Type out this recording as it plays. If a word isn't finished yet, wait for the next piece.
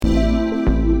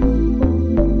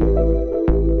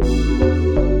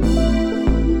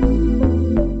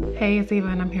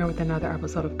with another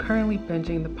episode of Currently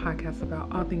Binging, the podcast about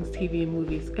all things TV and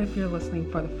movies. If you're listening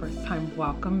for the first time,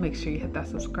 welcome. Make sure you hit that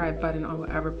subscribe button on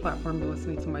whatever platform you're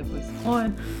listening to my voice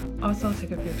on. Also,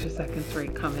 take a few extra seconds to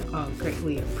rate, comment. I'll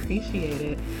greatly appreciate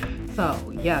it.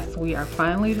 So, yes, we are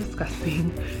finally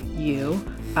discussing You.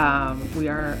 We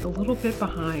are a little bit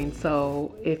behind,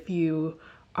 so if you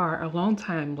are a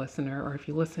long-time listener or if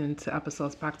you listen to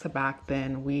episodes back to back,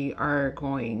 then we are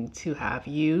going to have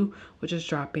You, which is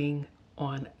dropping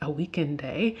on a weekend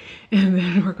day, and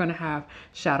then we're going to have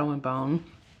Shadow and Bone,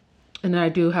 and then I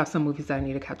do have some movies that I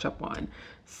need to catch up on.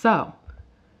 So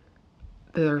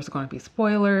there's going to be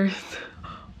spoilers,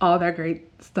 all that great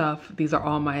stuff. These are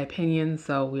all my opinions,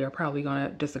 so we are probably going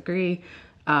to disagree.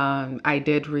 I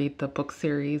did read the book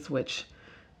series, which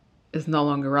is no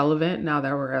longer relevant now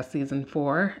that we're at season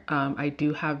 4. I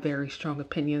do have very strong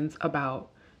opinions about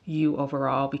You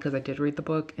overall because I did read the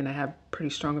book and I have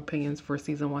pretty strong opinions for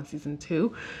season 1, season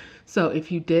 2. So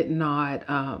if you did not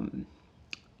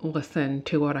listen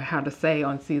to what I had to say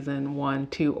on season 1,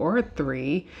 2, or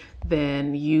 3,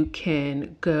 then you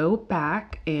can go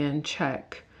back and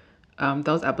check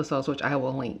those episodes, which I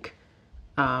will link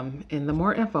in the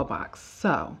more info box.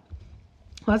 So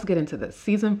let's get into this.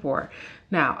 Season 4.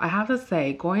 Now, I have to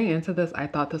say, going into this, I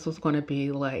thought this was going to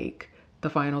be like the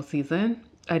final season.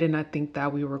 I did not think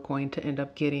that we were going to end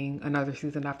up getting another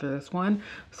season after this one.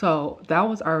 So that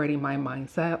was already my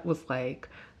mindset, was like,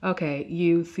 okay,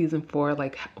 You season 4,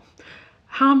 like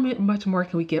how much more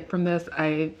can we get from this?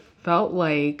 I felt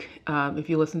like if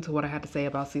you listen to what I had to say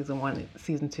about season 1,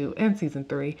 season 2, and season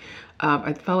 3,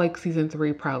 I felt like season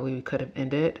 3 probably could have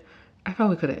ended. I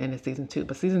felt we could have ended season 2,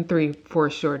 but season 3 for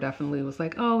sure definitely was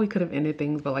like, oh, we could have ended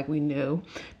things, but like we knew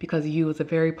because You was a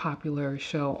very popular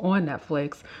show on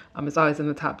Netflix. It's always in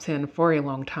the top 10 for a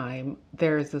long time.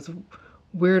 There's this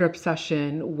weird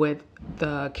obsession with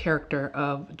the character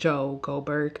of Joe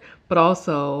Goldberg, but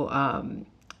also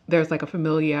there's like a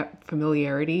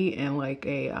familiarity and like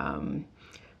a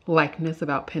likeness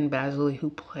about Penn Badgley,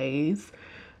 who plays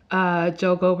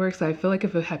Joe Goldberg. So I feel like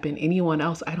if it had been anyone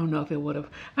else, I don't know if it would have,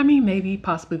 I mean, maybe,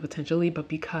 possibly, potentially, but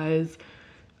because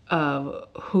of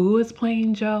who is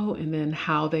playing Joe and then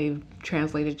how they've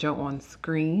translated Joe on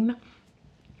screen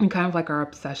and kind of like our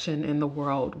obsession in the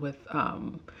world with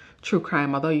true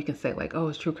crime, although you can say like, oh,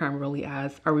 is true crime really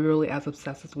are we really as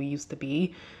obsessed as we used to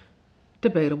be?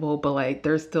 Debatable, but like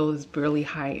there's still this really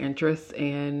high interest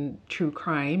in true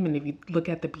crime. And if you look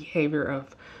at the behavior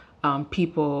of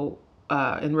people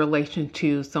in relation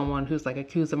to someone who's like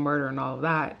accused of murder and all of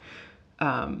that,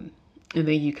 and then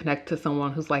you connect to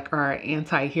someone who's like our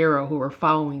anti-hero who we're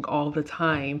following all the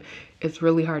time, it's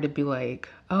really hard to be like,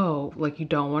 oh, like you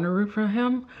don't want to root for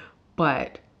him.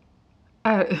 But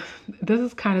this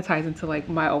is kind of ties into like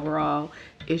my overall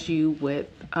issue with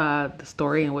the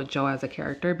story and with Joe as a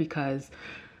character, because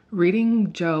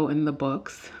reading Joe in the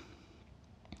books,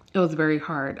 it was very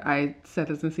hard. I said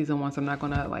this in season 1, so I'm not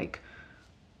gonna like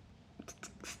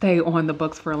stay on the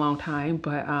books for a long time,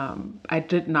 but I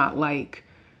did not like,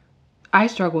 I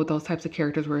struggle with those types of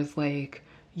characters where it's like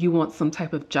you want some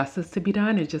type of justice to be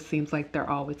done. It just seems like they're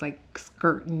always like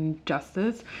skirting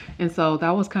justice. And so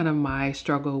that was kind of my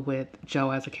struggle with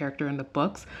Joe as a character in the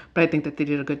books. But I think that they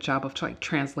did a good job of like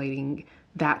translating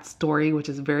that story, which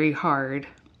is very hard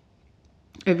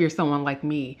if you're someone like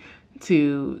me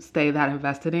to stay that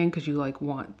invested in, because you like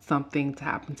want something to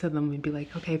happen to them and be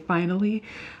like, okay, finally.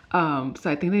 So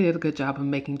I think they did a good job of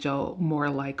making Joe more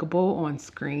likable on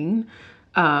screen.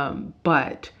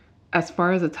 But as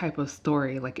far as a type of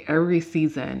story, like every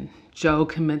season, Joe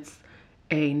commits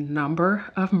a number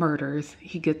of murders.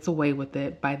 He gets away with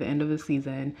it by the end of the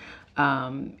season.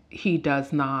 He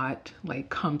does not like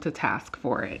come to task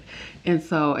for it. And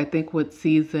so I think with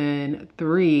season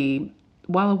 3,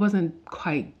 while it wasn't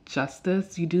quite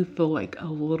justice, you do feel like a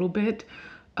little bit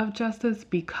of justice,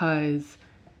 because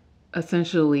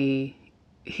essentially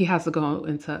he has to go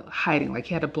into hiding. Like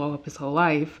he had to blow up his whole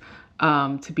life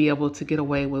to be able to get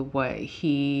away with what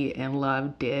he and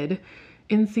Love did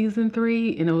in season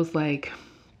 3. And it was like,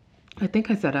 I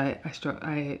think I said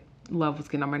Love was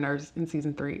getting on my nerves in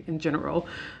season 3 in general,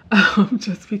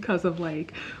 just because of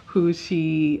like who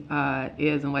she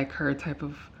is and like her type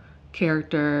of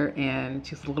character, and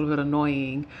she's a little bit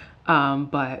annoying.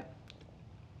 But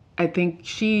I think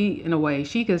she, in a way,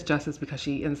 she gets justice because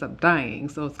she ends up dying.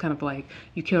 So it's kind of like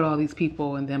you killed all these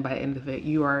people, and then by the end of it,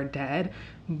 you are dead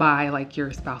by like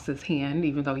your spouse's hand,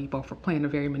 even though you both were playing a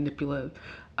very manipulative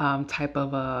type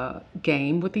of a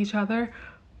game with each other.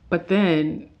 But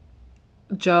then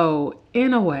Joe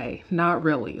in a way, not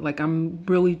really. Like I'm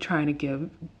really trying to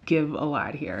give a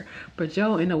lot here. But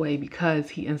Joe in a way, because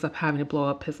he ends up having to blow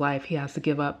up his life, he has to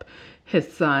give up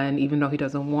his son even though he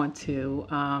doesn't want to,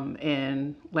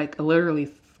 and like literally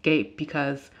escape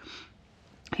because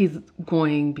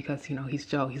because he's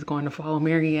Joe, he's going to follow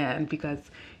Marianne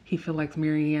because he feels like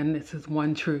Marianne is his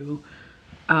one true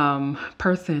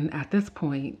person at this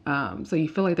point. So you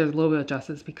feel like there's a little bit of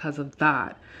justice because of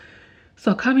that.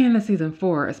 So coming into season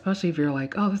 4, especially if you're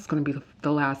like, oh, this is going to be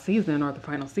the last season or the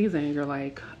final season, you're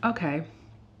like, okay,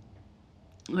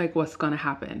 like what's going to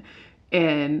happen?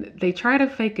 And they try to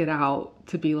fake it out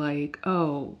to be like,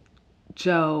 oh,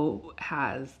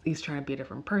 he's trying to be a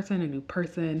different person, a new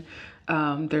person.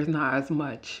 There's not as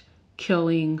much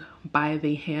killing by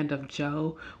the hand of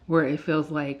Joe, where it feels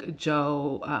like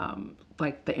Joe,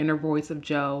 like the inner voice of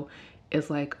Joe is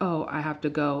like, oh, I have to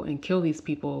go and kill these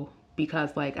people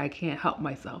because like I can't help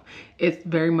myself. It's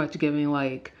very much giving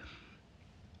like,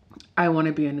 I want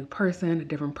to be a new person, a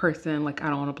different person. Like I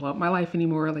don't want to blow up my life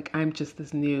anymore. Like I'm just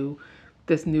this new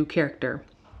character.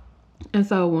 And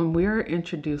so when we're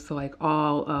introduced to like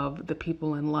all of the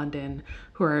people in London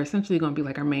who are essentially going to be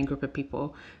like our main group of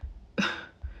people,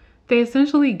 they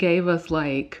essentially gave us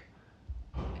like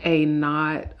a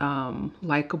not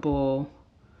likable.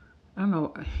 I don't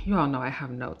know. You all know I have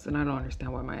notes, and I don't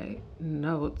understand why my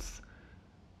notes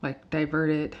like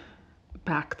diverted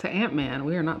back to Ant-Man.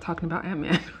 We are not talking about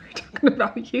Ant-Man. We're talking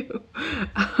about you.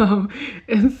 Um,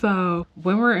 and so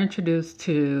when we're introduced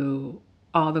to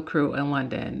all the crew in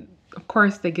London, of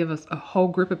course they give us a whole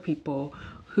group of people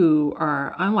who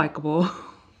are unlikable.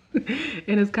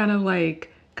 And it's kind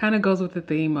of goes with the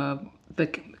theme of the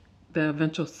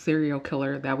eventual serial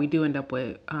killer that we do end up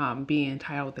with, being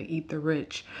entitled the Eat the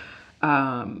Rich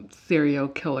serial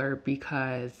killer,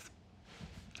 because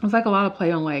it's like a lot of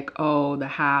play on like, oh, the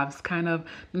haves, kind of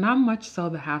not much so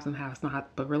the haves and haves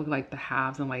not, but really like the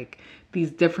haves and like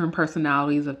these different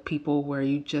personalities of people where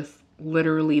you just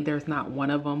literally there's not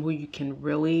one of them who you can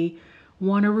really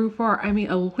want to root for. I mean,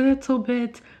 a little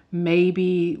bit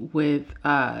maybe with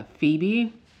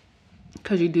Phoebe,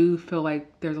 because you do feel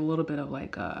like there's a little bit of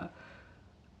like a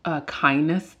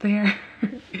kindness there,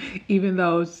 even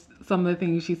though some of the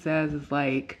things she says is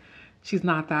like she's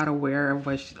not that aware of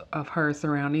of her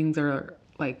surroundings or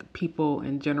like people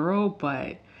in general,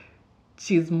 but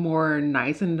she's more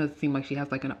nice and it doesn't seem like she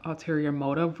has like an ulterior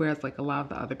motive, whereas like a lot of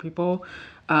the other people,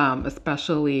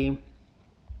 especially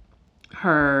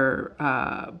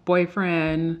her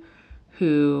boyfriend,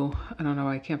 who I don't know,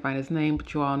 I can't find his name,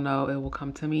 but you all know it will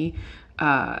come to me.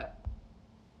 Uh,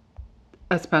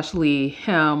 Especially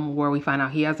him, where we find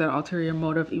out he has an ulterior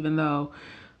motive, even though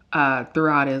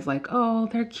throughout is like, oh,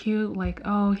 they're cute, like,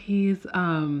 oh, he's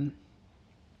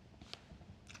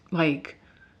like,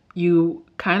 you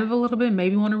kind of a little bit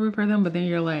maybe want to root for them, but then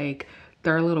you're like,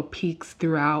 there are little peaks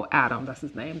throughout. Adam, that's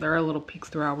his name. There are little peaks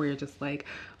throughout where you're just like,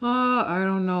 oh, I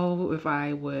don't know if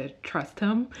I would trust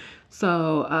him.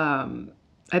 So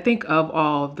I think of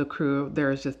all of the crew,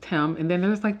 there's just him, and then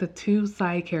there's like the two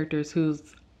side characters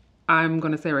who's, I'm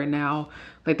gonna say right now,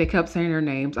 like they kept saying their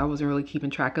names. I wasn't really keeping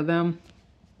track of them.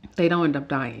 They don't end up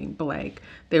dying, but like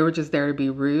they were just there to be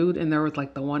rude. And there was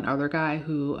like the one other guy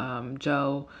who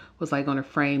Joe was like going to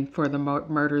frame for the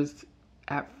murders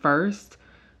at first,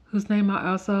 whose name I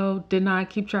also did not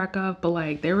keep track of. But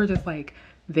like they were just like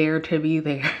there to be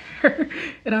there,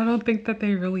 and I don't think that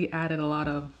they really added a lot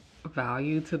of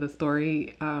value to the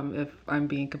story, if I'm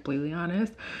being completely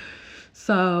honest.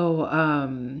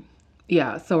 So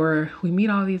yeah, so we meet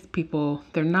all these people.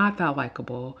 They're not that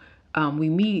likable. We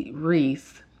meet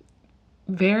Reese,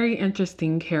 very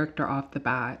interesting character off the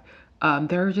bat.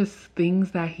 There are just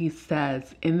things that he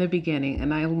says in the beginning,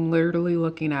 and I'm literally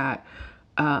looking at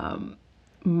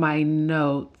my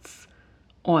notes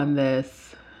on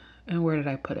this. And where did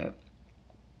I put it?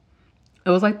 It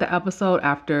was like the episode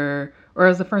after, or it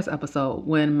was the first episode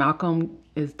when Malcolm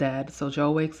is dead. So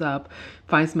Joe wakes up,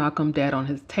 finds Malcolm dead on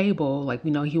his table. Like, we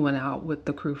know he went out with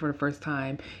the crew for the first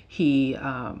time. He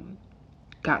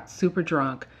got super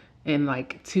drunk, and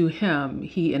like to him,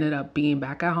 he ended up being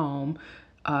back at home,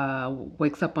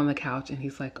 wakes up on the couch, and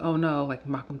he's like, oh no, like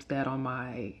Malcolm's dead on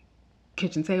my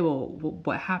kitchen table.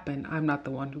 What happened? I'm not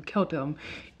the one who killed him.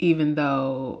 Even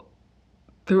though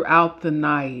throughout the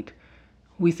night,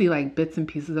 we see like bits and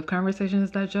pieces of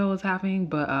conversations that Joe is having,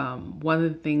 but one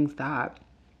of the things that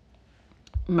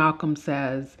Malcolm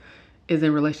says is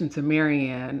in relation to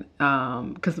Marianne,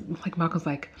 because like Malcolm's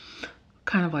like,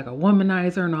 kind of like a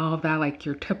womanizer and all of that, like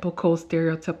your typical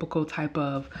stereotypical type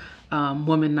of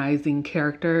womanizing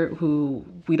character who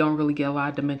we don't really get a lot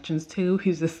of dimensions to.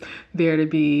 He's just there to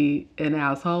be an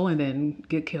asshole and then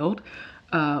get killed.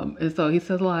 And so he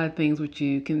says a lot of things which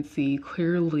you can see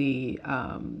clearly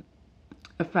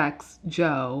affects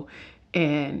Joe.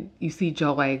 And you see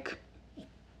Joe like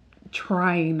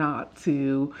trying not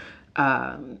to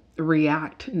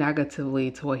react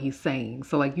negatively to what he's saying.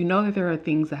 So like that there are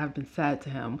things that have been said to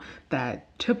him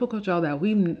that typical Joe that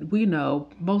we know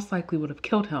most likely would have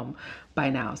killed him by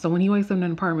now. So when he wakes up in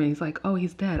an apartment, he's like, "Oh,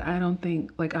 he's dead. I don't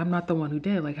think like I'm not the one who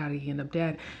did. Like how did he end up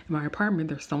dead in my apartment?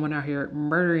 There's someone out here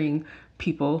murdering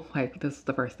people. Like this is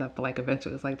the first step, but like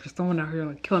eventually it's like there's someone out here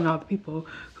like killing all the people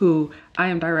who I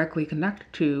am directly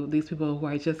connected to, these people who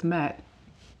I just met."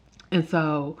 And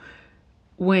so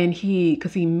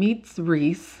because he meets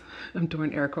Reese, I'm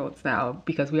doing air quotes now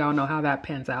because we all know how that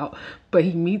pans out, but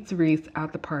he meets Reese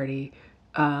at the party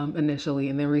initially,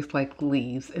 and then Reese like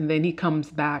leaves, and then he comes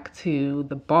back to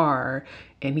the bar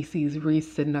and he sees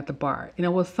Reese sitting at the bar. And it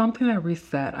was something that Reese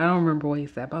said. I don't remember what he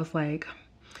said, but I was like,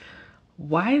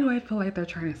 why do I feel like they're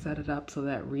trying to set it up so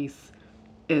that Reese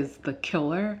is the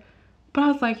killer? But I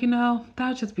was like, that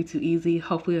would just be too easy.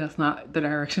 Hopefully that's not the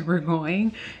direction we're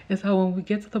going. And so when we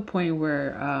get to the point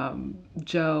where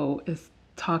Joe is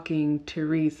talking to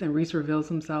Reese and Reese reveals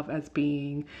himself as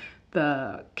being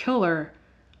the killer,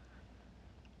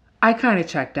 I kind of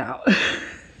checked out.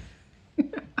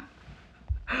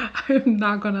 I'm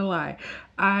not going to lie.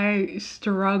 I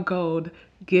struggled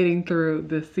getting through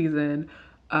this season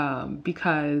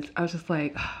because I was just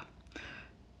like,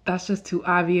 that's just too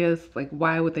obvious. Like,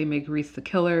 why would they make Reese the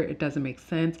killer? It doesn't make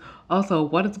sense. Also,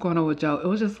 what is going on with Joe? It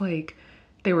was just like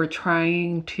they were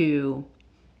trying to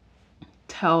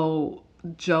tell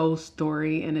Joe's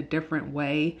story in a different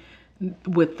way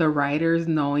with the writers,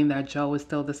 knowing that Joe is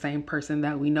still the same person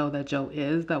that we know that Joe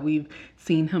is, that we've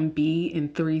seen him be in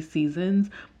 3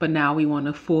 seasons. But now we want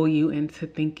to fool you into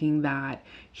thinking that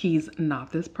he's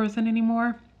not this person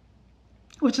anymore,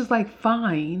 which is like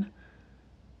fine.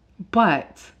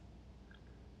 But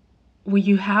when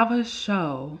you have a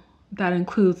show that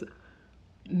includes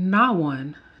not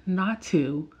 1, not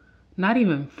 2, not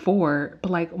even 4,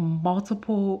 but like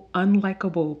multiple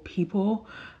unlikable people,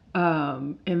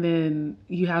 and then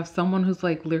you have someone who's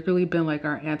like literally been like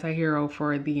our anti-hero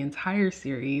for the entire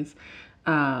series,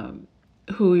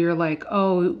 who you're like,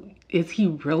 oh, is he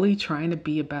really trying to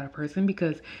be a better person?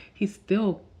 Because he's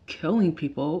still killing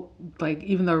people. Like,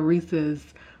 even though Reese is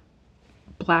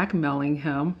blackmailing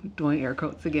him, doing air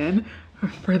quotes again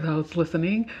for those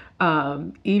listening,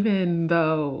 even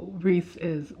though Reese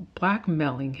is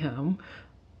blackmailing him,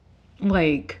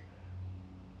 like,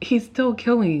 he's still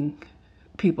killing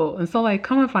people. And so like,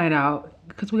 come and find out,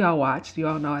 because we all watched, you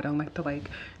all know I don't like to like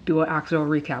do an actual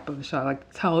recap of the show. I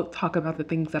like to talk about the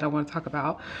things that I want to talk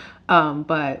about,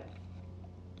 but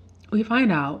we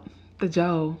find out that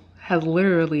Joe has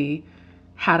literally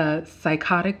had a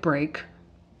psychotic break,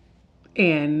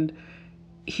 and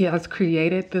he has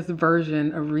created this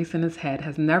version of Reese in his head,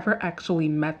 has never actually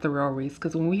met the real Reese.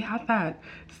 Because when we had that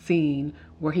scene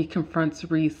where he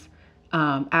confronts Reese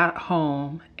at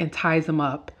home and ties him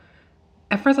up,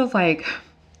 at first I was like,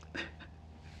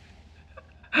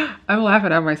 I'm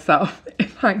laughing at myself in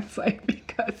hindsight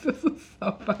because this is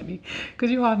so funny.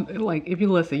 Because you all, like, if you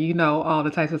listen, you know all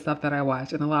the types of stuff that I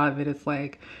watch, and a lot of it is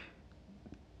like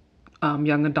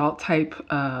young adult type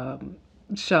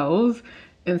shows.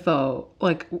 And so,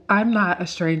 like, I'm not a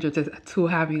stranger to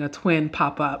having a twin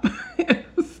pop up in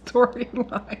a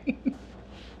storyline.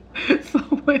 So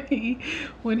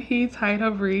when he tied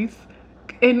up Reese,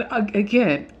 and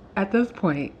again, at this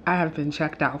point, I have been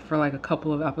checked out for like a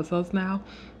couple of episodes now.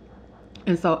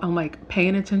 And so I'm like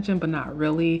paying attention, but not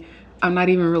really. I'm not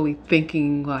even really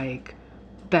thinking like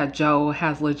that Joe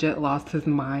has legit lost his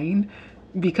mind,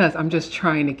 because I'm just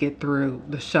trying to get through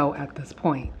the show at this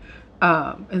point.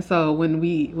 And so when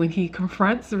he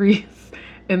confronts Reese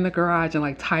in the garage and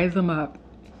like ties him up,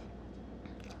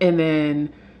 and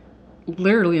then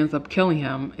literally ends up killing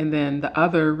him, and then the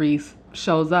other Reese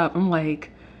shows up, I'm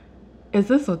like, is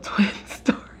this a twin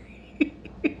story?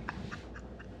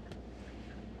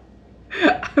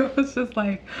 I was just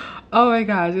like, oh my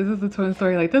gosh, is this a twin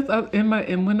story? Like this, and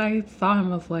when I saw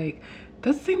him, I was like,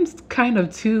 this seems kind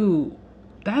of too.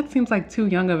 That seems like too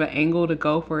young of an angle to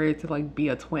go for it to like be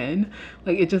a twin.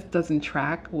 Like, it just doesn't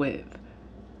track with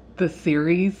the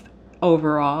series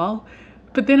overall.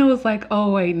 But then it was like,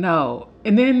 oh wait, no.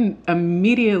 And then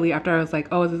immediately after I was like,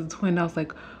 oh, is this a twin? I was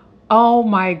like, oh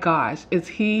my gosh, did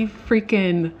he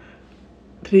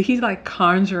like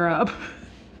conjure up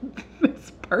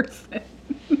this person.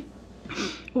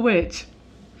 Which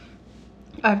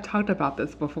I've talked about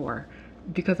this before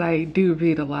because I do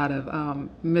read a lot of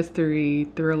mystery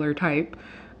thriller type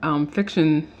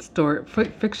fiction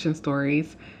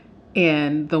stories,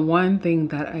 and the one thing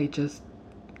that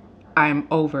I'm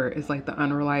over is like the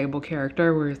unreliable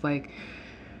character, where it's like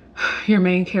your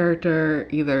main character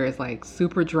either is like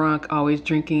super drunk, always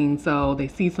drinking, so they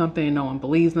see something, no one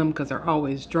believes them because they're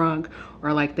always drunk,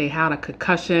 or like they had a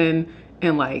concussion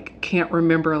and like can't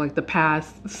remember like the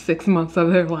past 6 months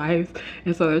of their lives,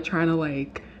 and so they're trying to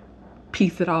like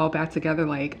piece it all back together.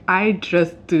 Like, I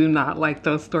just do not like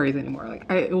those stories anymore. Like,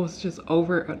 it was just an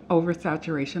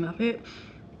oversaturation of it,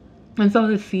 and so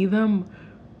to see them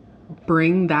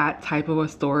bring that type of a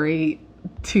story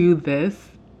to this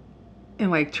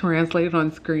and like translate it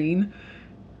on screen,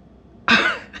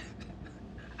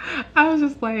 I was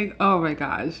just like, oh my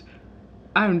gosh,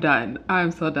 I'm done.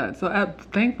 I'm so done. So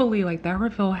thankfully, like, that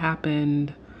reveal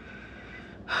happened.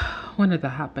 When did that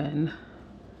happen?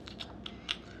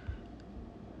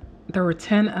 There were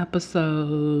 10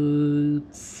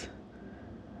 episodes.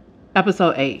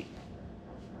 Episode 8.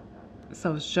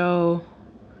 So it's Joe.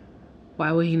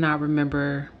 Why would he not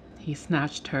remember? He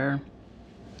snatched her.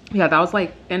 Yeah, that was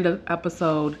like end of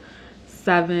episode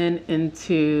 7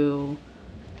 into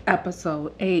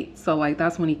episode 8. So like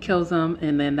that's when he kills him,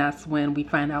 and then that's when we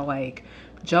find out like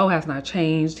Joe has not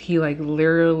changed. He like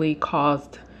literally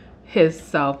caused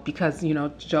himself, because you know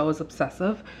Joe is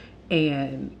obsessive,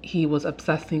 and he was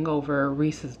obsessing over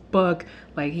Reese's book.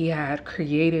 Like, he had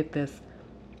created this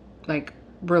like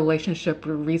relationship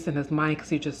with Reese in his mind because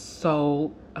he's just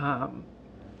so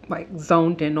like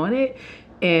zoned in on it.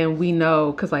 And we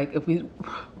know, because like if we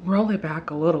roll it back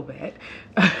a little bit,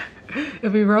 when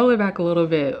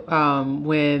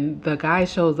the guy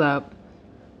shows up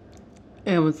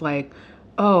and was like,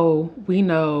 oh, we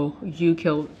know you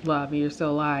killed Love and you're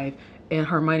still alive, and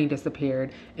her money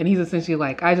disappeared, and he's essentially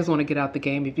like, I just want to get out the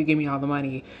game. If you give me all the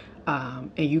money,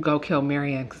 and you go kill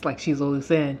Marianne because like she's a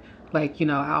loose end, like, you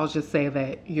know, I'll just say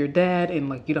that you're dead and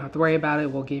like you don't have to worry about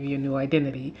it. We'll give you a new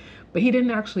identity. But he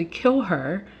didn't actually kill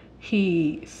her.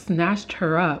 He snatched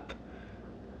her up,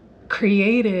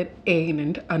 created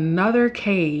another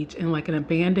cage in like an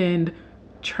abandoned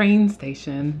train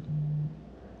station,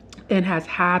 and has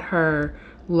had her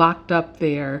locked up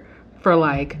there for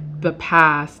like the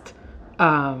past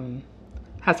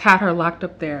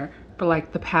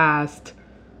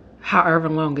however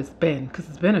long it's been, because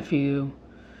it's been a few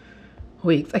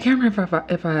weeks. I can't remember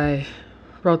if I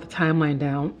wrote the timeline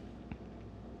down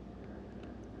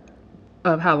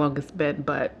of how long it's been,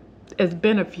 but it's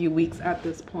been a few weeks at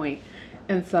this point.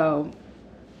 And so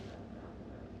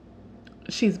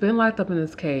she's been locked up in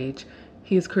this cage.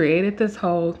 He's created this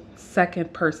whole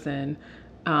second person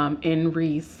in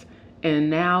Reese, and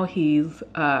now he's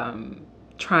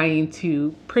trying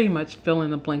to pretty much fill in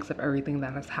the blanks of everything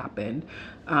that has happened,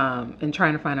 and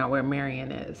trying to find out where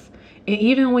Marion is. And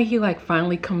even when he like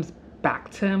finally comes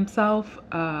back to himself,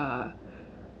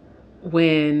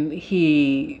 when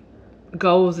he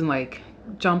goes and like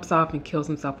jumps off and kills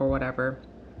himself or whatever,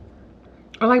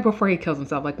 or like before he kills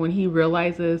himself, like when he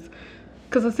realizes,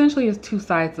 because essentially it's two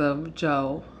sides of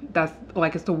Joe. That's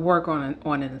like, it's the work on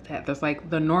in his head. There's like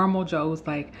the normal Joe who's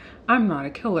like, I'm not a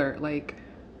killer. Like,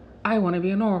 I want to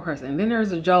be a normal person. And then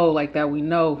there's a Joe like that we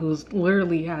know who's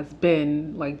literally has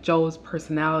been like Joe's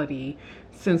personality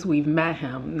since we've met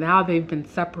him. Now they've been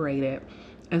separated.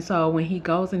 And so when he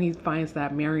goes and he finds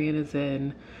that Marion is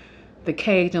in the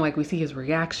cage, and like we see his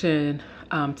reaction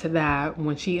to that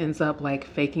when she ends up like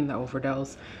faking the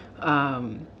overdose,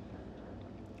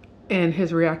 and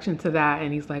his reaction to that,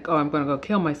 and he's like, oh, I'm gonna go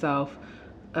kill myself,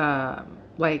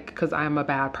 like, because I'm a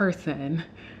bad person.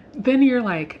 Then you're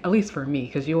like, at least for me,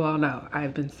 because you all know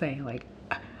I've been saying like,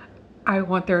 I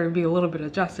want there to be a little bit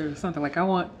of justice or something. Like, I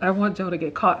want Joe to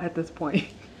get caught at this point.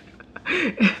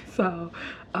 So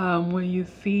when you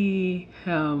see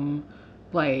him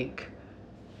like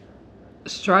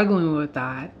struggling with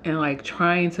that and like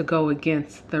trying to go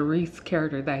against the Reese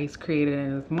character that he's created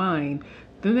in his mind,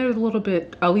 then there's a little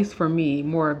bit, at least for me,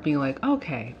 more of being like,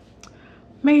 okay,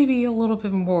 maybe a little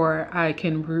bit more I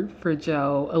can root for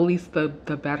Joe, at least the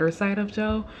better side of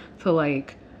Joe, to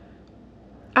like,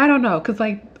 I don't know, because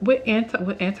like with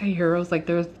anti-heroes, like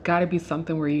there's got to be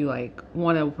something where you like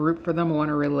want to root for them, want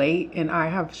to relate, and I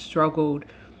have struggled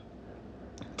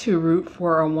to root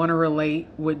for or want to relate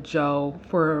with Joe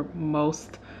for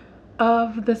most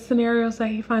of the scenarios that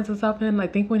he finds himself in. I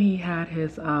think when he had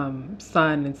his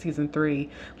son in season 3,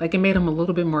 like it made him a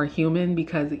little bit more human,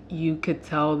 because you could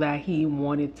tell that he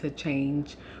wanted to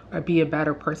change or be a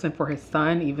better person for his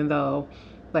son, even though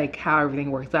like how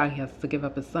everything works out. He has to give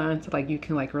up his son, so like you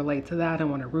can like relate to that and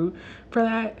want to root for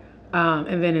that.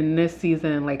 And then in this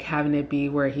season, like having it be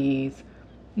where he's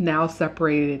now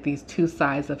separated these two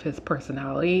sides of his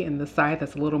personality, and the side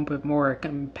that's a little bit more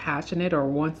compassionate or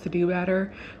wants to do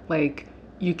better, like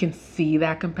you can see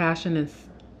that compassion is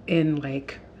in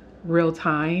like real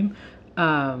time.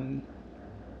 um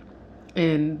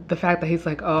and the fact that he's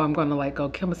like, oh, I'm gonna like go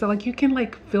kill myself, like you can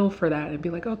like feel for that and be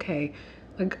like, okay,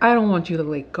 like I don't want you to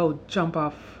like go jump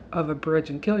off of a bridge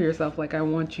and kill yourself. Like I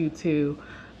want you to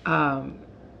um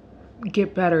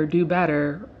get better, do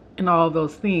better, and all of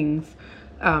those things,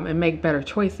 and make better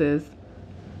choices.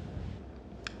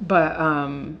 But I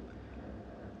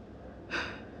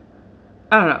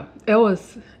don't know. It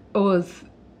was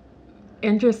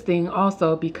interesting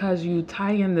also because you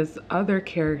tie in this other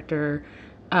character,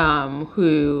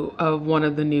 who of one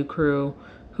of the new crew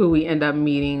who we end up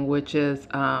meeting, which is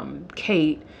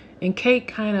Kate. And Kate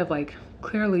kind of like,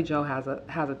 clearly Joe has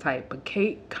a type, but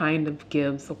Kate kind of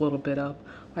gives a little bit of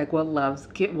like what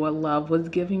love was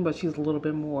giving, but she's a little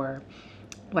bit more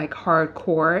like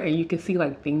hardcore, and you can see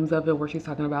like themes of it where she's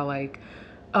talking about like,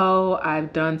 oh,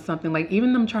 I've done something, like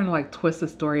even them trying to like twist the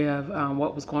story of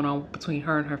what was going on between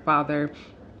her and her father,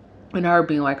 and her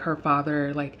being like her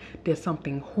father like did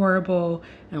something horrible,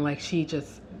 and like she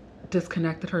just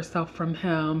disconnected herself from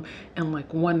him and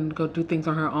like wanted to go do things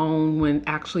on her own when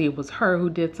actually it was her who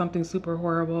did something super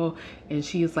horrible, and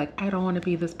she's like, I don't want to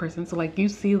be this person. So like you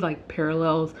see like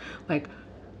parallels, like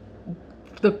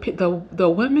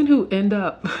the women who end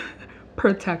up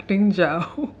protecting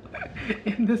Joe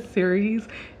in the series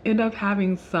end up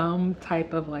having some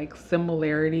type of like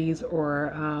similarities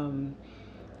or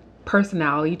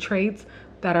personality traits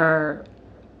that are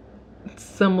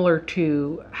similar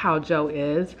to how Joe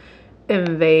is,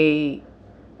 and they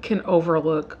can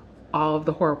overlook all of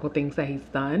the horrible things that he's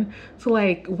done. So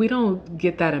like we don't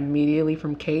get that immediately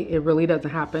from Kate. It really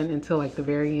doesn't happen until like the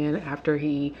very end, after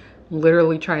he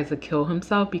literally tries to kill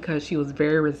himself, because she was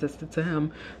very resistant to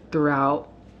him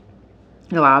throughout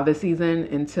a lot of the season,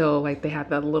 until like they had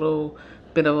that little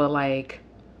bit of a like,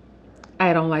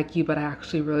 I don't like you, but I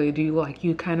actually really do like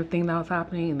you kind of thing that was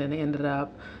happening. And then they ended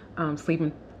up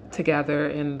sleeping together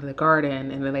in the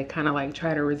garden, and then they kind of like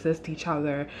try to resist each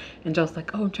other, and just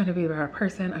like, oh, I'm trying to be a better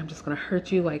person, I'm just gonna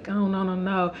hurt you, like, oh no no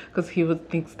no, because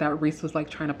thinks that Reese was like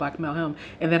trying to blackmail him,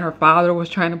 and then her father was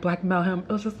trying to blackmail him.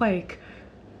 It was just like,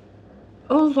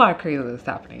 it was a lot of craziness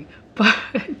happening. But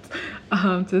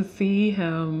to see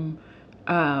him,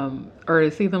 or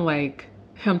to see them like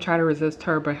him try to resist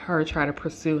her, but her try to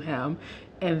pursue him,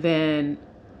 and then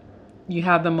you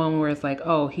have the moment where it's like,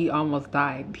 oh, he almost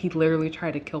died. He literally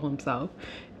tried to kill himself,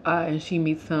 and she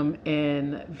meets him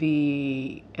in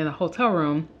a hotel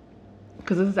room,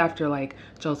 because this is after like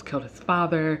Joe's killed his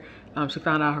father. She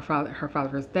found out her father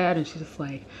was dead, and she's just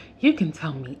like, you can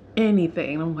tell me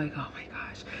anything. And I'm like, oh my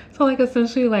gosh. So like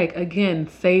essentially like again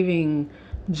saving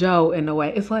Joe in a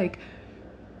way. It's like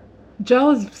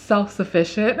Joe's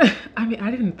self-sufficient. I mean,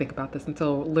 I didn't think about this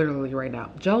until literally right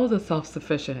now. Joe's a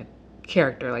self-sufficient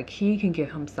character. Like he can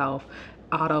get himself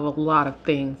out of a lot of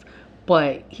things,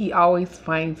 but he always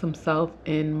finds himself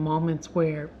in moments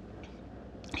where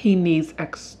he needs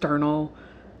external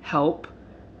help,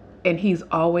 and he's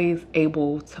always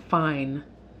able to find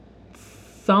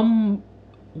some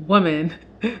woman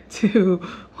to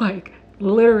like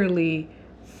literally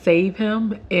save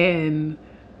him and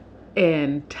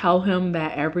tell him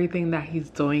that everything that he's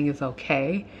doing is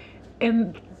okay.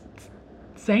 And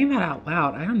saying that out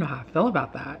loud, I don't know how I feel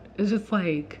about that. It's just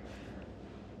like,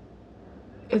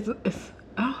 it's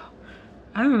oh,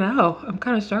 I don't know. I'm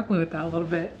kind of struggling with that a little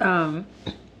bit.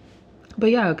 But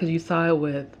yeah, because you saw it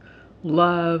with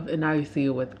Love, and now you see it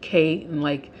with Kate, and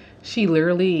like she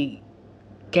literally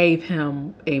gave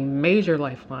him a major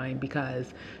lifeline,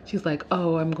 because she's like,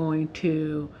 oh, I'm going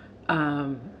to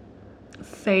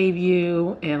save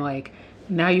you, and like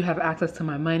now you have access to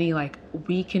my money, like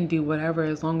we can do whatever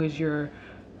as long as you're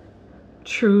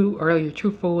true, or you're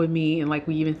truthful with me. And like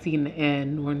we even see in the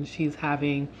end when she's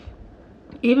having,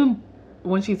 even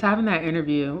when she's having that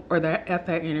interview, or that at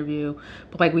that interview,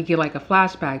 but like we get like a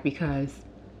flashback, because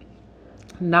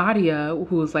Nadia,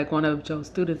 who was like one of Joe's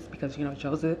students, because you know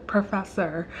Joe's a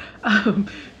professor,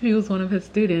 she was one of his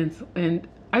students, and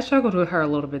I struggled with her a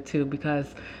little bit too,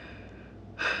 because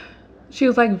she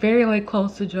was like very like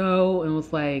close to Joe, and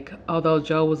was like, although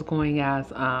Joe was going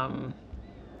as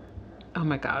oh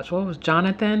my gosh, what was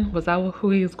Jonathan? Was that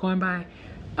who he was going by?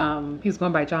 He was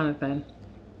going by Jonathan.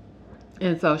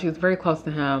 And so she was very close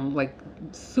to him, like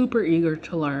super eager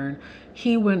to learn.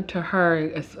 He went to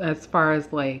her as far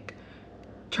as like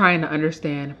trying to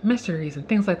understand mysteries and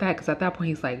things like that. Because at that point,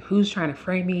 he's like, who's trying to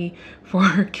frame me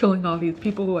for killing all these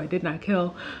people who I did not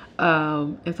kill?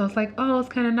 And so it's like, oh, it's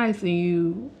kind of nice.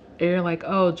 And you're like,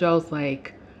 oh, Joe's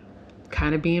like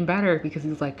kind of being better because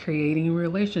he's like creating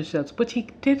relationships, which he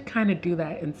did kind of do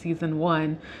that in season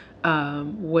one,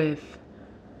 with,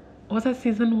 was that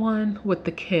season one? With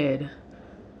the kid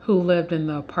who lived in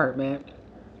the apartment.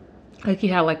 Like he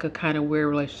had like a kind of weird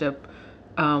relationship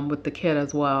with the kid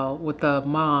as well, with the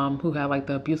mom who had like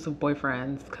the abusive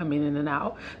boyfriends coming in and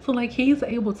out. So like he's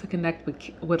able to connect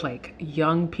with like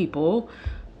young people,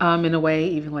 in a way,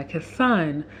 even like his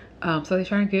son. So they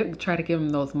try to give him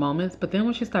those moments, but then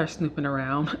when she starts snooping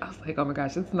around, I was like, oh my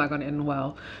gosh, this is not going to end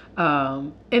well.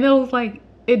 And it was like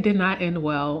it did not end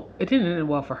well. It didn't end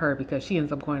well for her because she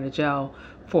ends up going to jail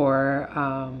for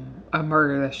a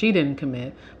murder that she didn't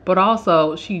commit. But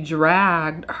also she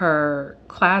dragged her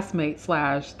classmate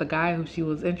slash the guy who she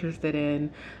was interested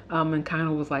in, and kind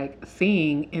of was like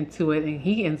seeing into it, and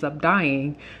he ends up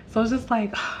dying. So it's just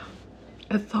like,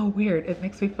 it's so weird. It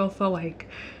makes me feel so like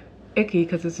icky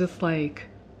because it's just like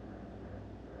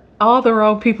all the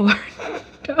wrong people are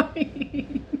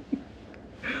dying,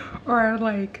 or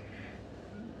like,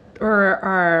 or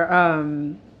are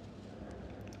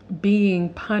being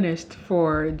punished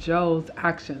for Joe's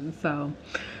actions. So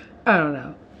I don't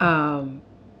know.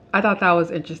 I thought that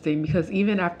was interesting because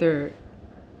even after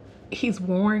he's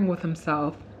warring with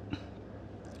himself,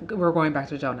 we're going back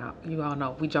to Joe now. You all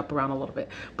know we jump around a little bit,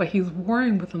 but he's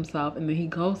warring with himself, and then he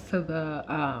goes to the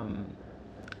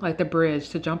like the bridge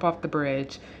to jump off the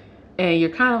bridge, and you're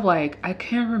kind of like, I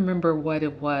can't remember what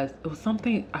it was. It was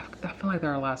something. I feel like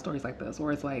there are a lot of stories like this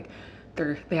where it's like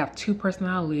they have two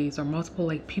personalities or multiple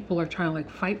like people are trying to like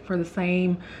fight for the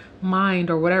same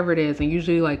mind or whatever it is, and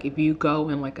usually like if you go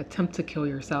and like attempt to kill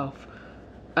yourself,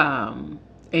 and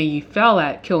you fail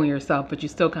at killing yourself, but you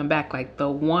still come back, like the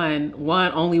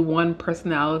only one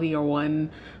personality or one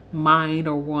mind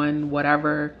or one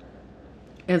whatever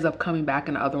ends up coming back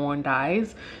and the other one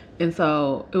dies. And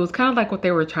so it was kind of like what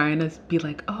they were trying to be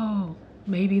like, oh,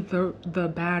 maybe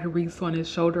the bad Reese on his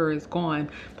shoulder is gone.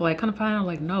 But like kind of find out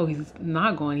like, no, he's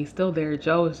not gone. He's still there.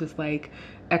 Joe is just like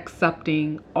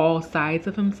accepting all sides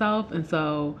of himself. And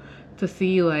so to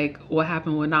see like what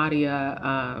happened with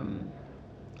Nadia,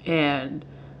 and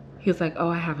he's like, oh,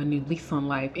 I have a new lease on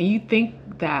life. And you think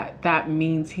that that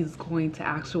means he's going to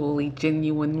actually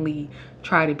genuinely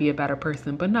try to be a better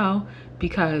person. But no,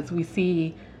 because we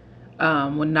see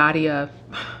when Nadia,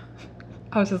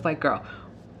 I was just like, girl,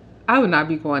 I would not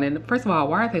be going in. First of all,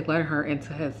 why are they letting her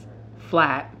into his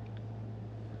flat?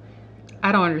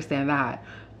 I don't understand that.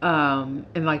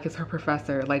 And like, it's her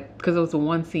professor, like, because it was the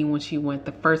one scene when she went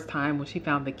the first time when she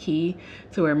found the key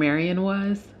to where Marion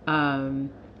was.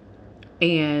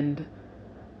 And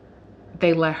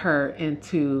they let her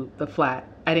into the flat.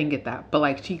 I didn't get that, but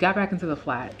like she got back into the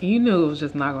flat and you knew it was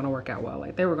just not going to work out well.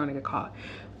 Like they were going to get caught,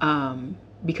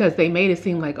 because they made it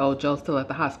seem like, oh, Joe's still at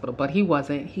the hospital, but he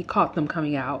wasn't. He caught them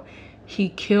coming out. He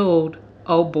killed,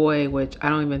 oh boy, which I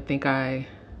don't even think I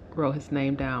wrote his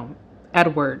name down.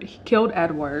 Edward. He killed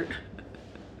Edward.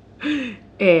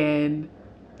 And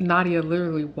Nadia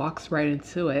literally walks right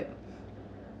into it.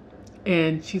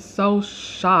 And she's so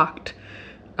shocked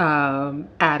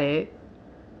at it,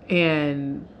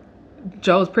 and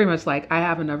Joe's pretty much like, I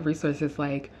have enough resources,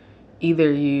 like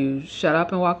either you shut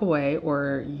up and walk away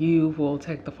or you will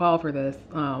take the fall for this.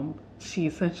 She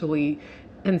essentially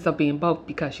ends up being both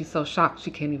because she's so shocked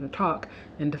she can't even talk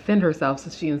and defend herself,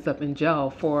 so she ends up in jail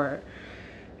for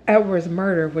Edward's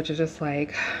murder, which is just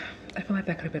like, I feel like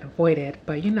that could have been avoided,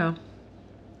 but you know,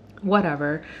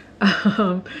 whatever.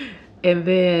 And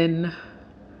then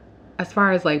as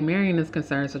far as like Marion is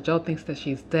concerned, so Joe thinks that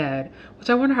she's dead, which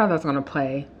I wonder how that's going to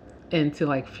play into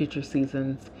like future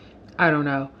seasons. I don't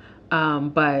know.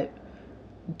 But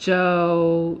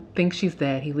Joe thinks she's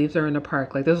dead. He leaves her in the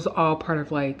park. Like this was all part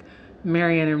of like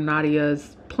Marion and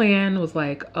Nadia's plan, was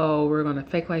like, oh, we're going to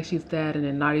fake like she's dead. And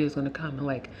then Nadia's going to come and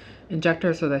like inject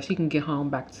her so that she can get home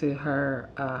back to her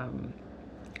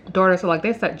daughter. So like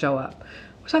they set Joe up,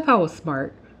 which I thought was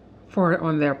smart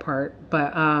on their part. But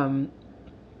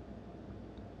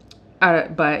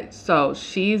so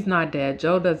she's not dead.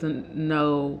 Joe doesn't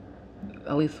know,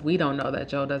 at least we don't know that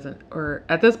Joe doesn't, or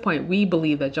at this point we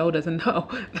believe that Joe doesn't know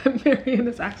that Marion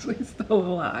is actually still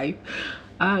alive.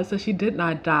 So she did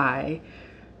not die.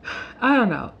 I don't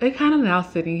know. It kind of, now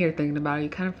sitting here thinking about it,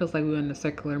 it kind of feels like we were in a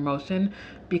circular motion,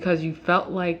 because you felt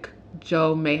like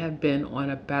Joe may have been on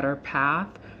a better path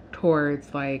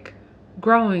towards like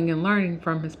growing and learning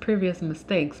from his previous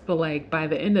mistakes. But like by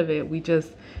the end of it, we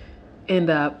just end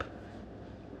up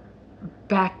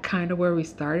back kind of where we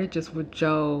started, just with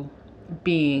Joe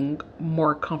being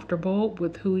more comfortable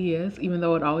with who he is, even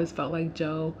though it always felt like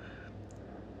Joe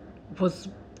was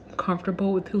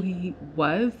comfortable with who he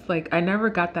was. Like, I never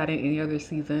got that in any other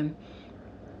season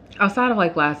outside of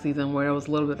like last season, where it was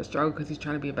a little bit of a struggle because he's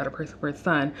trying to be a better person for his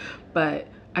son. But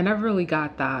I never really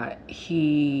got that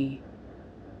he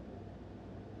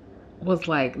was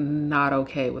like not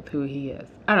okay with who he is.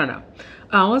 I don't know.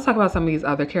 Let's talk about some of these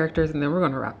other characters and then we're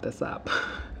going to wrap this up.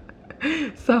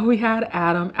 So we had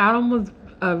Adam. Adam was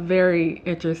a very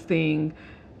interesting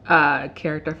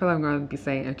character. I feel like I'm going to be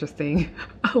saying interesting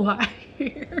a lot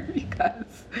here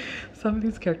because some of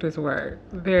these characters were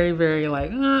very, very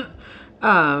like,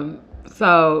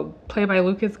 so played by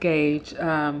Lucas Gage.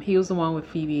 He was the one with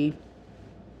Phoebe,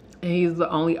 and he's the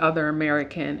only other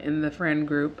American in the friend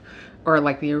group, or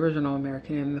like the original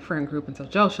American in the friend group until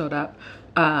Joe showed up.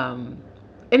 And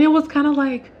it was kind of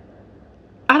like,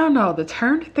 I don't know, the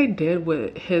turn that they did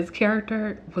with his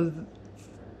character was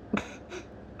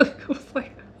it was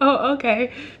like, oh,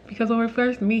 okay. Because when we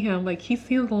first meet him, like, he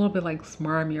seems a little bit like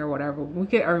smarmy or whatever. We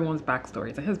get everyone's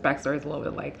backstories, and his backstory is a little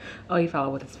bit like, oh, he fell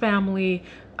out with his family,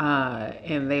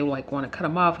 and they like want to cut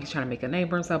him off. He's trying to make a name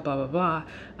for himself, blah blah blah.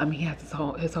 He has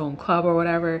his own club or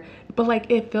whatever. But like,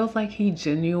 it feels like he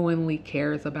genuinely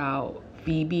cares about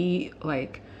Phoebe,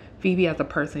 like Phoebe as a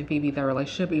person, Phoebe their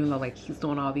relationship, even though like he's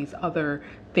doing all these other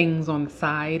things on the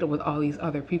side with all these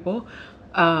other people.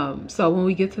 So when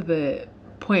we get to the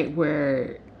point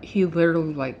where he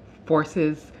literally like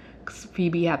forces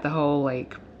Phoebe had the whole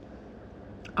like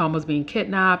almost being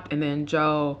kidnapped, and then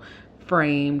Joe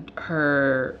framed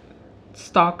her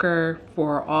stalker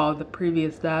for all the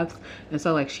previous deaths, and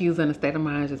so like she's in a state of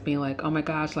mind just being like, oh my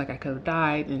gosh, like I could have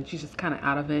died, and she's just kind of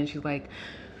out of it, and she's like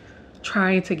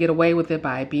trying to get away with it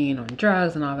by being on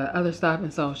drugs and all that other stuff.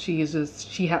 And so she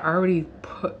had already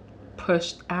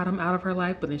pushed Adam out of her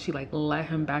life, but then she like let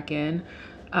him back in,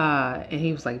 and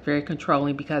he was like very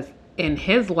controlling because in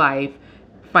his life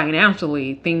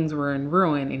financially things were in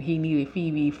ruin and he needed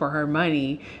Phoebe for her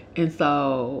money. And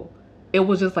so it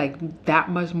was just like that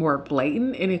much more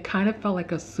blatant, and it kind of felt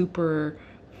like a super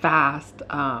fast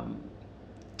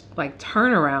like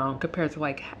turnaround compared to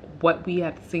like what we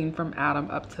had seen from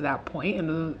Adam up to that point.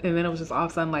 And then it was just all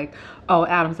of a sudden like, oh,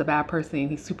 Adam's a bad person,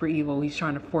 he's super evil, he's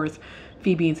trying to force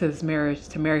Phoebe into this marriage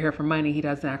to marry her for money, he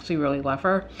doesn't actually really love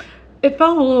her. It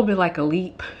felt a little bit like a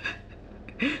leap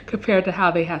compared to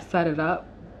how they had set it up,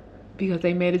 because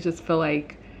they made it just feel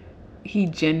like he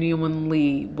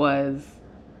genuinely was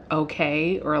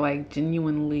okay, or like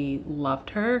genuinely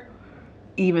loved her,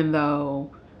 even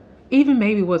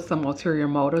maybe with some ulterior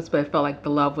motives, but it felt like the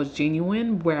love was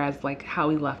genuine. Whereas like how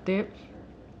he left it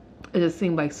just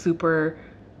seemed like super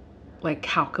like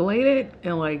calculated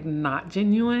and like not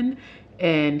genuine.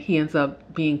 And he ends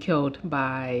up being killed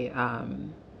by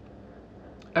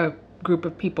a group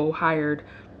of people hired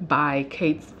by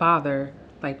Kate's father,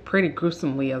 like pretty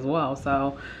gruesomely as well.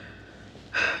 So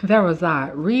there was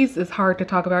that. Reese is hard to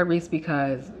talk about Reese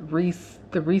because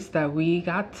the Reese that we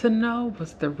got to know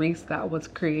was the Reese that was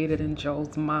created in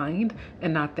Joe's mind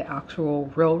and not the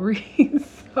actual real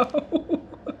Reese. So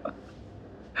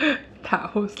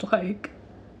that was like,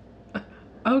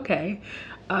 okay.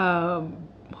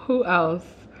 Who else?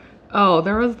 Oh,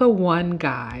 there was the one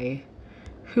guy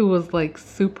who was like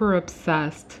super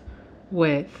obsessed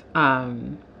with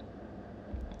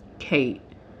Kate,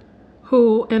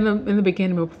 who in the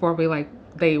beginning, before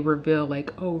they reveal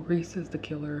like, oh, Reese is the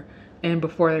killer, and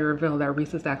before they reveal that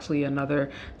Reese is actually another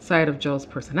side of Joe's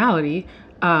personality,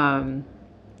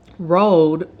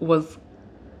 Road was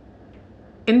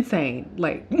insane.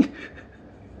 Like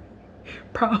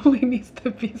probably needs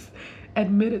to be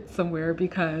admitted somewhere,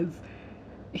 because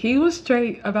he was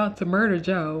straight about to murder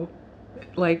Joe.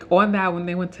 Like on that, when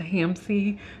they went to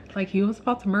Hamsey, like he was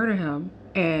about to murder him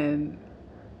and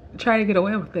try to get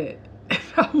away with it.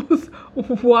 That was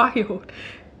wild.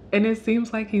 And it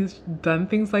seems like he's done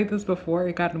things like this before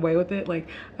and gotten away with it. Like,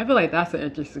 I feel like that's an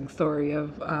interesting story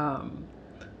of,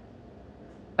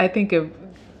 I think if,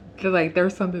 like,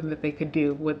 there's something that they could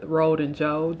do with Road and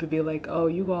Joe to be like, oh,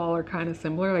 you all are kind of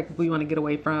similar. Like, we want to get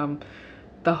away from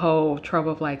the whole trope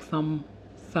of like some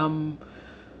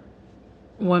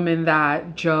woman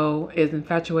that Joe is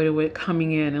infatuated with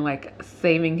coming in and like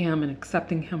saving him and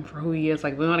accepting him for who he is.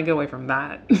 Like, we want to get away from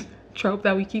that trope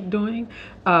that we keep doing.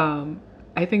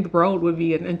 I think the Road would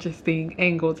be an interesting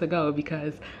angle to go,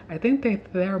 because I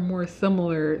think they're more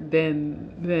similar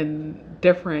than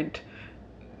different,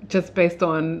 just based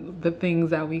on the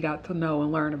things that we got to know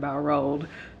and learn about Road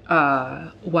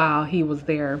while he was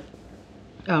there,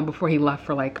 before he left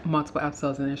for like multiple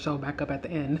episodes and then showed back up at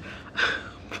the end.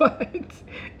 but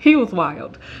he was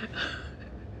wild.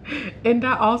 And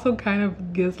that also kind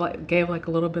of gave like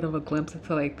a little bit of a glimpse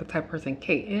into like the type of person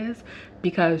Kate is,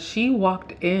 because she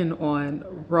walked in on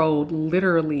Road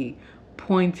literally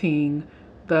pointing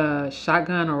the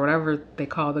shotgun or whatever they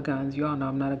call the guns. You all know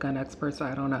I'm not a gun expert, so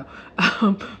I don't know.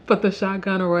 But the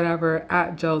shotgun or whatever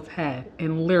at Joe's head,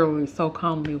 and literally so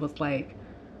calmly was like,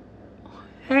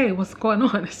 "Hey, what's going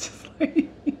on?" It's just like,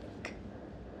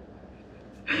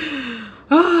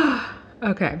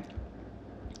 okay.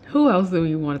 Who else do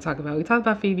we want to talk about? We talked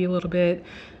about Phoebe a little bit.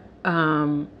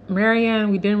 Marianne,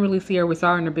 we didn't really see her. We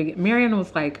saw her in the beginning. Marianne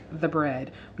was like the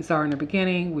bread. We saw her in the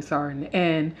beginning. We saw her in the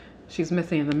end. She's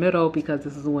missing in the middle because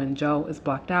this is when Joe is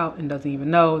blocked out and doesn't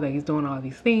even know that he's doing all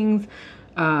these things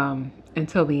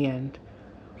until the end.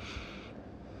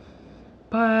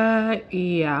 But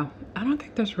yeah, I don't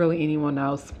think there's really anyone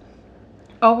else.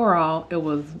 Overall, it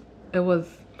was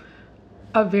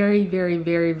a very, very,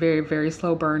 very, very, very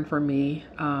slow burn for me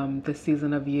this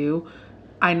season of You.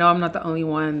 I know I'm not the only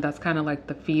one. That's kind of like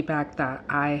the feedback that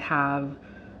I have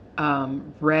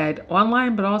read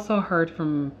online, but also heard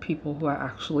from people who I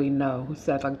actually know who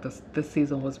said like this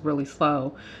season was really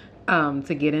slow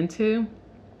to get into.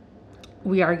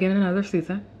 We are getting another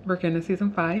season. We're getting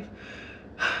season 5.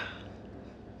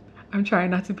 I'm trying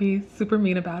not to be super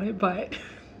mean about it, but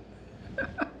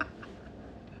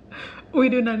we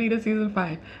do not need a season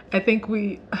 5. I think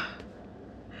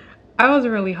I was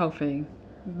really hoping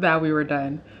that we were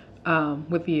done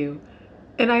with You.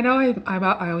 And I know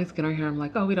I always get on here, I'm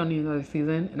like, oh, we don't need another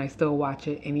season. And I still watch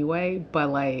it anyway. But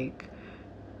like,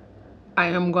 I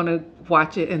am going to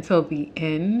watch it until the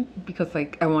end because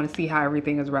like, I want to see how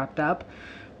everything is wrapped up.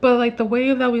 But like the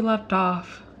way that we left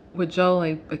off with Joe,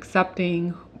 like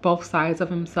accepting both sides of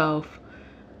himself,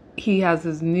 he has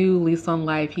his new lease on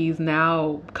life. He's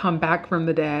now come back from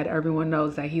the dead. Everyone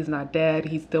knows that he's not dead.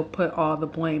 He still put all the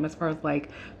blame as far as like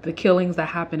the killings that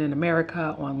happened in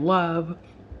America on Love.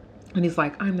 And he's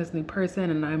like, I'm this new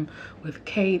person and I'm with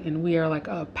Kate and we are like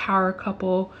a power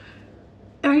couple.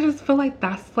 And I just feel like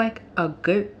that's like a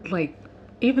good, like,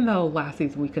 even though last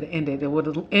season we could have ended, it would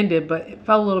have ended, but it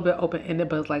felt a little bit open ended.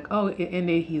 But it's like, oh, it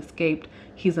ended, he escaped,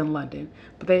 he's in London.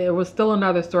 But there was still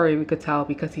another story we could tell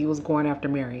because he was going after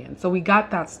Marion. So we got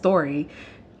that story.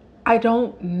 I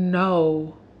don't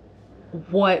know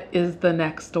what is the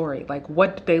next story. Like,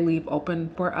 what did they leave open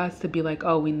for us to be like,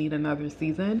 oh, we need another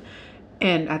season?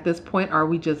 And at this point, are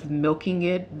we just milking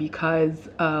it because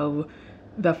of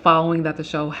the following that the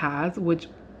show has, which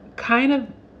kind of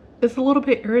is a little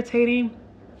bit irritating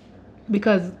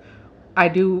because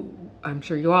I'm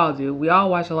sure you all do. We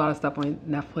all watch a lot of stuff on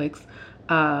Netflix.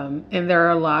 And there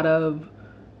are a lot of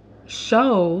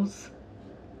shows,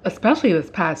 especially this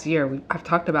past year. I've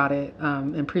talked about it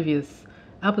in previous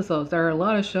episodes. There are a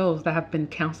lot of shows that have been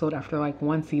canceled after like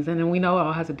one season. And we know it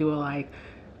all has to do with like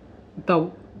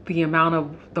the amount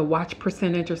of the watch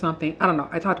percentage or something. I don't know.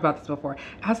 I talked about this before. It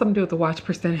has something to do with the watch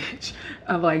percentage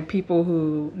of like people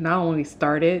who not only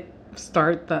start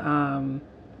the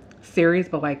series,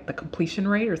 but like the completion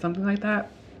rate or something like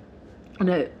that. And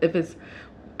if it's,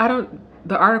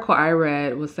 the article I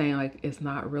read was saying like it's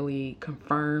not really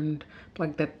confirmed,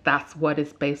 like that's what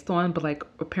it's based on, but like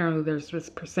apparently there's this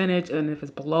percentage, and if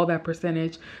it's below that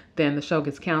percentage, then the show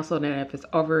gets canceled, and if it's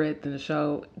over it, then the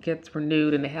show gets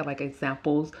renewed. And they had like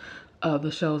examples of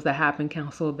the shows that have been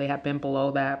canceled, they have been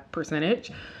below that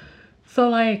percentage. So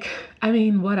like, I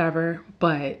mean, whatever,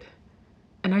 but,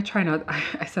 and I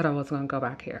said I was gonna go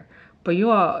back here, but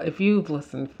you all, if you've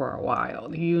listened for a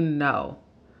while, you know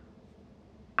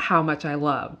how much I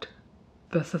loved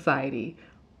The Society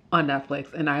on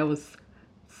Netflix. And I was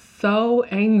so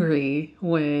angry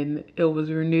when it was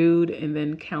renewed and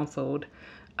then canceled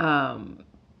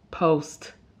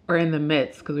post or in the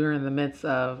midst, because we were in the midst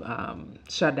of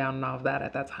shutdown and all of that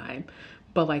at that time.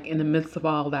 But like in the midst of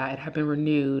all that, it had been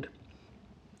renewed.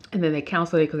 And then they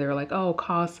canceled it because they were like, oh,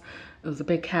 costs, it was a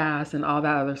big cast and all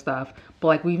that other stuff. But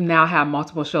like we've now had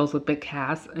multiple shows with big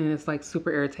casts, and it's like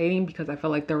super irritating because I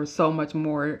feel like there was so much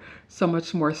more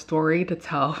story to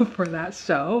tell for that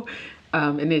show.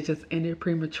 And it just ended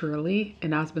prematurely.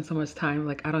 And now it's been so much time,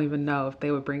 like I don't even know if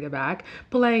they would bring it back.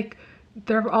 But like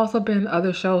there have also been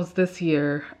other shows this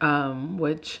year,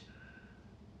 which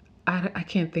I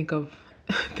can't think of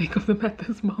them at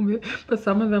this moment. But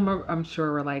some of them are, I'm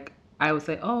sure, were like, I would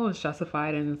say, oh, it's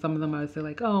justified, and some of them I would say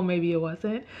like, oh, maybe it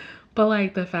wasn't. But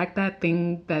like the fact that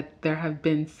there have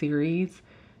been series,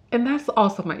 and that's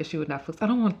also my issue with Netflix. I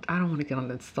don't want to get on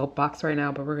the soapbox right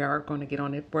now, but we are going to get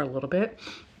on it for a little bit.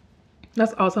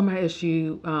 That's also my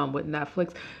issue with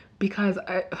Netflix, because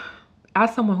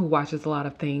as someone who watches a lot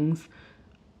of things,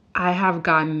 I have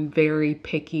gotten very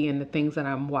picky in the things that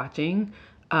I'm watching.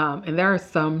 And there are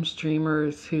some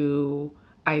streamers who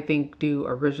I think do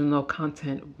original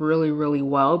content really, really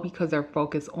well because they're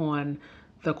focused on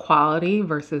the quality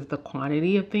versus the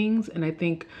quantity of things. And I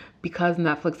think because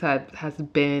Netflix has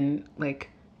been like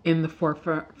in the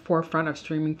forefront of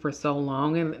streaming for so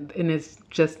long, and it's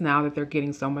just now that they're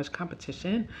getting so much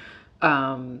competition,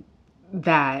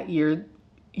 that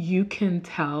you can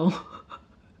tell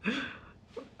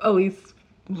at least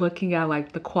looking at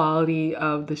like the quality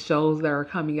of the shows that are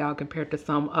coming out compared to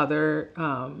some other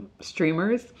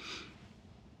streamers,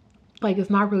 like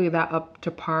it's not really that up to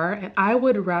par. And I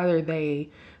would rather they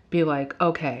be like,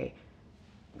 okay,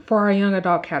 for our young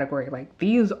adult category, like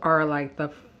these are like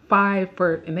the five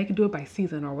for, and they can do it by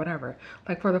season or whatever.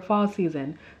 Like for the fall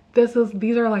season, these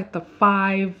are like the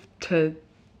 5 to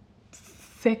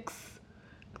 6.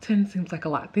 10 seems like a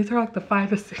lot. These are like the 5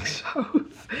 to 6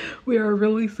 shows we are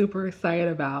really super excited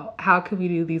about. How can we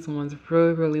do these ones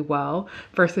really, really well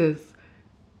versus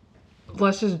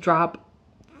let's just drop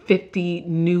 50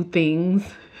 new things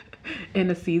in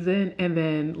a season and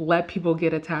then let people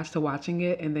get attached to watching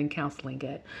it and then canceling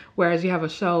it. Whereas you have a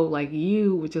show like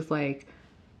You, which is like,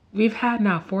 we've had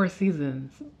now 4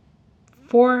 seasons.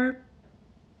 Four,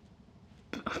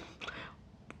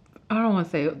 I don't want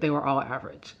to say they were all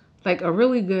average. Like a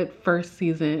really good first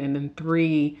season and then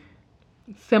 3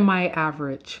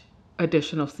 semi-average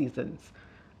additional seasons.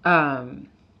 And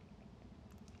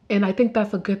I think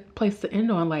that's a good place to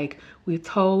end on. Like we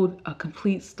told a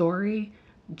complete story.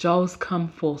 Joe's come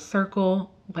full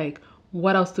circle. Like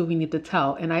what else do we need to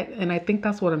tell? And I think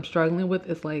that's what I'm struggling with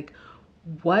is like,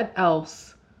 what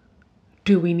else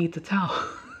do we need to tell?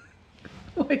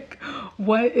 Like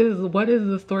what is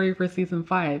the story for season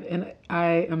 5? And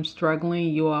I am struggling.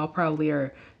 You all probably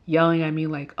are yelling at me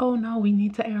like, oh no, we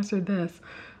need to answer this.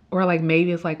 Or like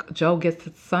maybe it's like Joe gets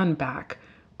his son back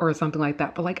or something like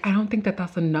that. But like I don't think that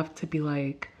that's enough to be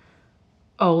like,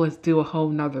 oh, let's do a whole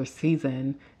nother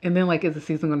season. And then like, is the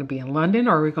season going to be in London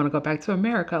or are we going to go back to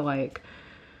America? Like,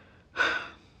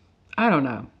 I don't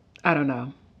know.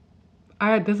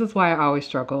 This is why I always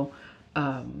struggle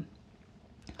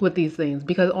with these things,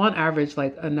 because on average,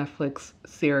 like a Netflix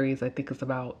series, I think is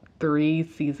about 3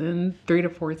 to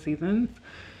 4 seasons.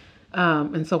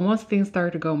 And so once things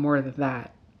start to go more than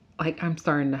that, like I'm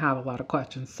starting to have a lot of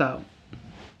questions. So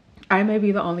I may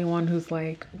be the only one who's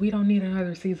like, we don't need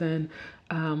another season.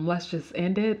 Let's just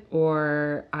end it.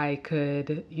 Or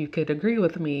you could agree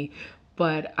with me,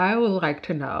 but I would like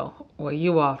to know what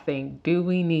you all think. Do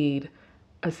we need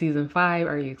a season 5?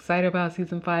 Are you excited about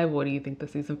season 5? What do you think the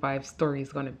season 5 story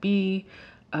is going to be?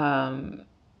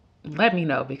 Let me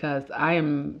know, because I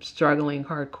am struggling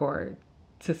hardcore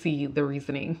to see the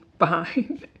reasoning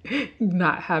behind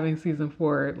not having season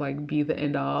 4 like be the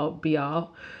end all be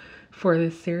all for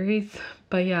this series.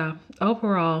 But yeah,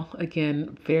 overall,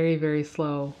 again, very, very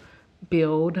slow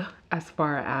build as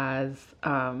far as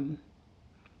the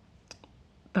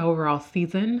overall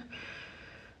season.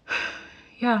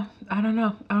 Yeah, I don't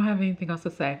know. I don't have anything else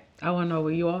to say. I want to know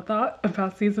what you all thought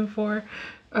about season 4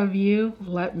 of You.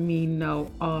 Let me know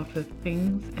all of the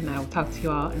things, and I will talk to you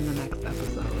all in the next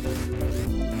episode.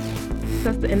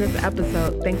 That's the end of the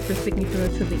episode. Thanks for sticking through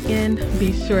it to the end.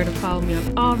 Be sure to follow me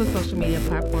on all the social media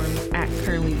platforms at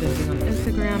Currently Binging on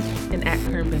Instagram and at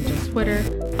Current Binge on Twitter.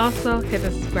 Also, hit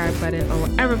the subscribe button on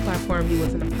whatever platform you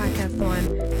listen to podcasts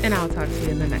on, and I'll talk to you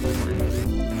in the next one.